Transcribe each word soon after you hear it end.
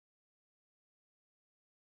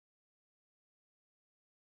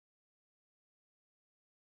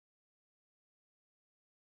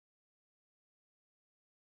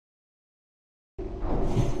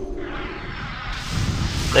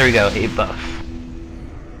There we go, 8 buff.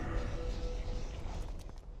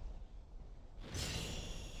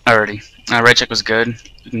 Alrighty. Right check was good.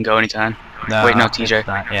 You can go anytime. No, Wait, no, TJ. it's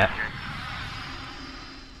not yet.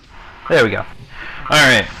 There we go.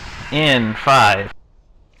 Alright, in 5.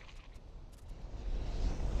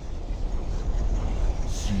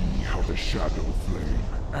 See how the shadow flame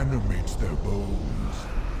animates their bones.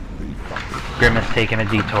 Grimace taking a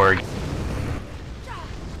detour.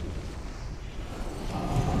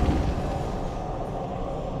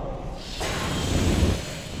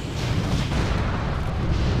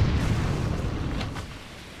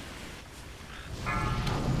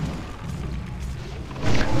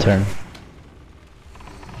 Turn.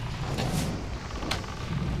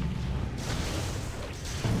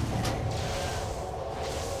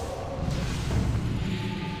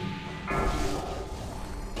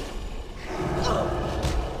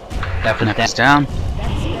 Nef is down.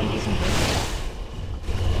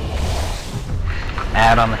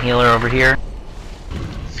 Add on the healer over here.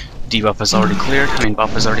 Debuff is already cleared. I mean,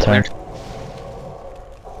 buff is already Turn. cleared.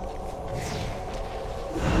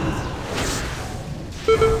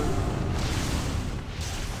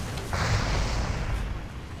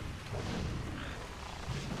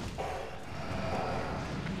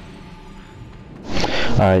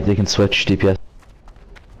 Alright, they can switch DPS.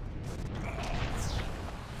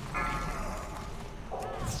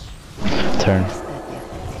 Turn.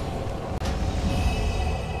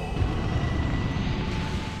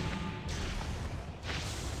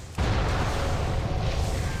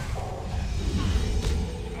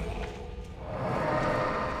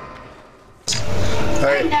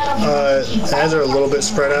 Alright, ads are a little bit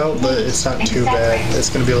spread out, but it's not too bad. It's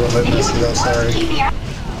gonna be a little bit messy though, sorry.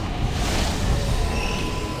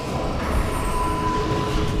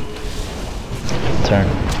 Turn.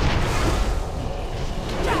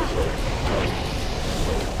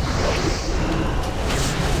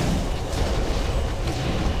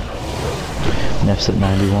 Nef's at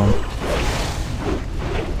 91.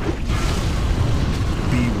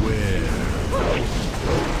 Beware.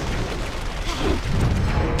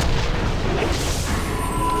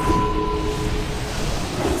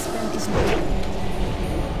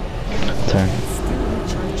 Turn.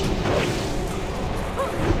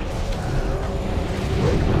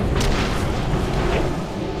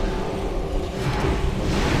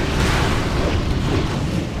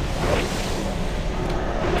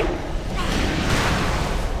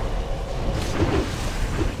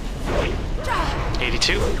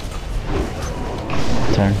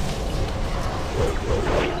 Turn.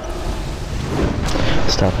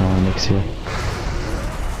 Stop now and mix here.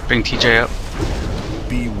 Bring TJ up.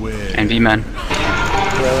 Beware. And V-Man.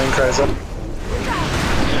 Railing cries up.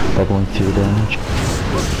 Bubbling through the damage.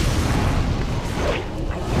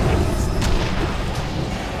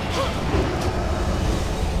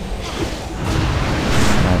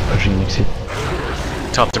 Alright, pushing Mixie.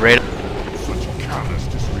 Top the raid. Such callous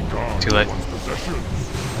disregard Too late. of one's possessions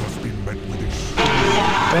must be met with extreme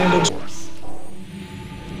Bandage. force.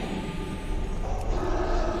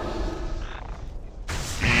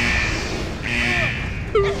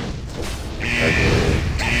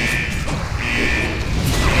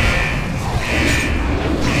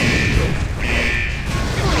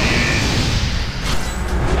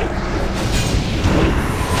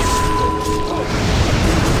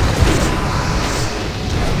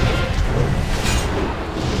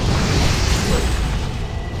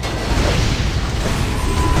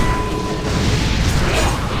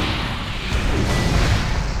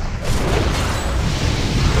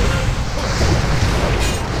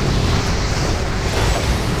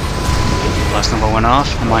 Last number went off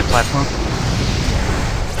on my platform.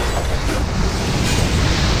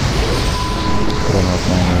 I don't know if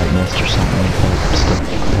mine missed or something, but still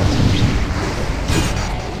passing or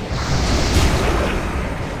something.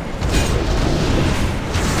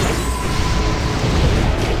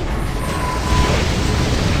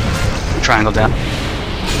 Triangle down.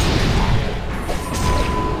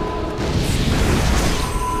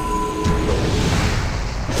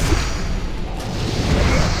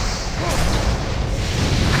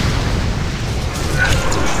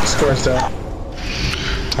 Score's down.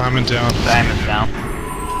 Diamond down. Diamond's down.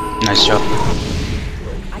 Nice job.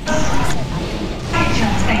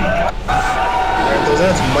 Alright, those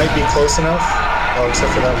ads might be close enough. Oh,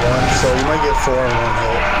 except for that one, so you might get 4 in 1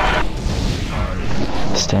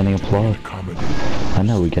 hit. Standing applaud. I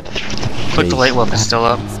know we get the Click the late wolf is still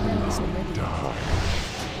up.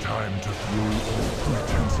 Time to throw all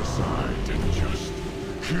pretense aside and just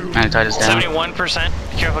kill. Anti is down. 71%.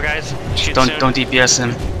 Be careful, guys. Shoot Don't soon. DPS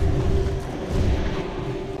him.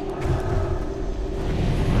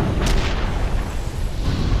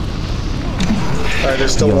 Alright,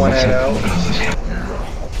 there's still one ad out.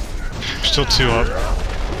 Still 2 up.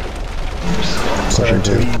 Sorry,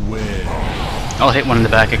 2. I'll hit one in the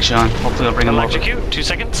back, Ixion. Hopefully I'll bring him over. Electrocute. 2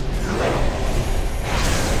 seconds.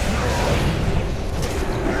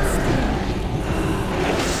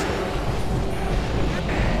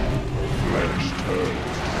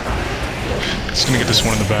 It's gonna get this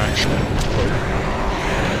one in the back.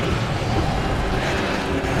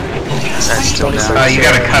 That's still down. You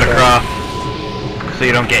gotta cut across so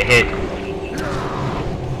you don't get hit.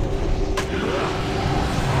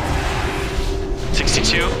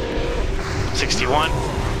 $62. $61.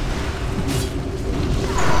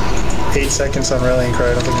 8 seconds on rallying cry.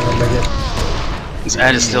 I don't think I'm gonna make it. His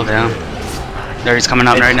ad is still down. There, he's coming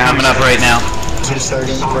up right now. Coming up right now. 2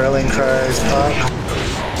 seconds. Rallying cries pop.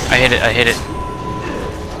 I hit it, I hit it.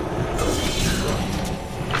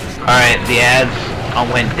 Alright, the ads all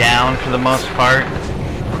went down for the most part.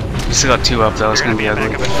 We still got 2 up though, it's gonna be ugly.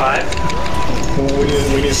 Back up at 5.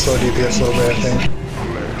 We need to slow DPS a little bit, I think.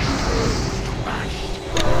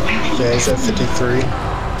 Yeah, he's at 53.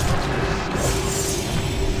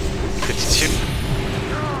 52.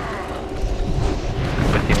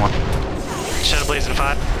 51. Shadow Blaze in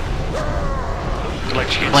 5.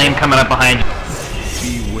 Electrocute. Flame coming up behind you.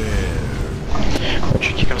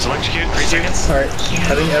 Here comes Electrocute. 3 seconds. Alright,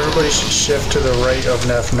 I think everybody should shift to the right of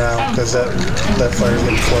Nef now, because that fire's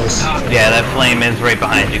getting close. Yeah, that flame is right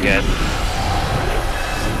behind you guys.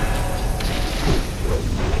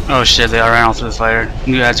 Oh shit, they all ran all through the fire.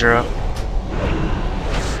 New ads are up.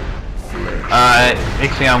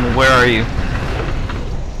 Ixion, where are you?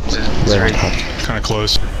 Sorry. Kinda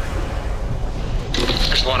close.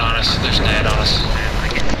 There's one on us. There's an ad on us.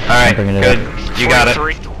 Alright, bringing it good. You got it.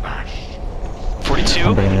 43. 42.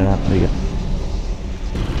 I'm bringing it up. There you go.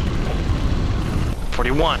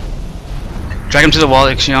 41. Drag him to the wall,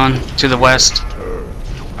 Ixion. To the west.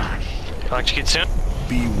 Electrocute soon.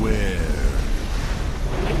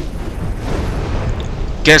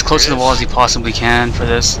 Get as close to the wall as you possibly can for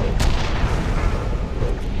this.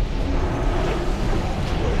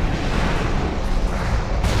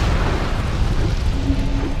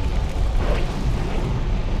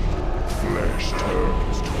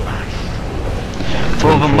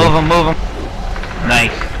 Move him, move him, move him.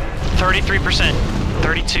 Nice. 33%.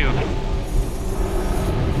 32.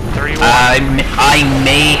 31. I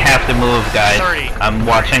may have to move, guys. 30. I'm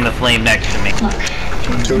watching the flame next to me.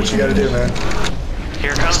 Do what you gotta do, man.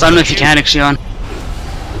 Here comes Stun him if you can, Ixion.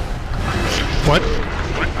 What?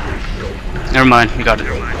 Never mind, we got it.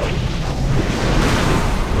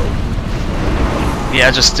 Yeah,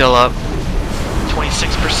 just still up.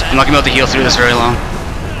 26%. I'm not gonna be able to heal through this very long.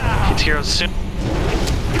 Hits heroes soon.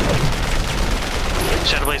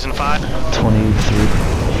 Shadow Blaze in 5. 23.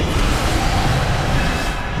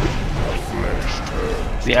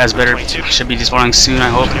 The ads better 22. should be despawning soon, I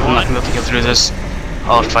hope. I'm not gonna be able to heal through this.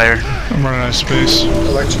 All fire. I'm running out of space.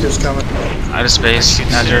 Electrocute's coming. Out of space.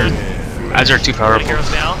 Ads are too powerful. Heroes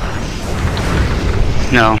now.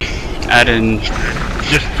 No. Add in.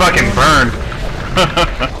 Just fucking burn.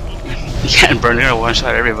 You can't burn it or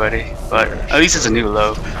one-shot everybody. But at least it's a new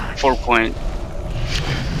low. 4 point.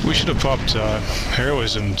 We should have popped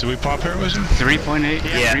heroism. Did we pop heroism? 3.8?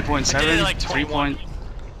 Yeah. 3.7? I did it like 21.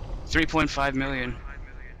 3.5 million.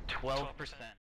 12%.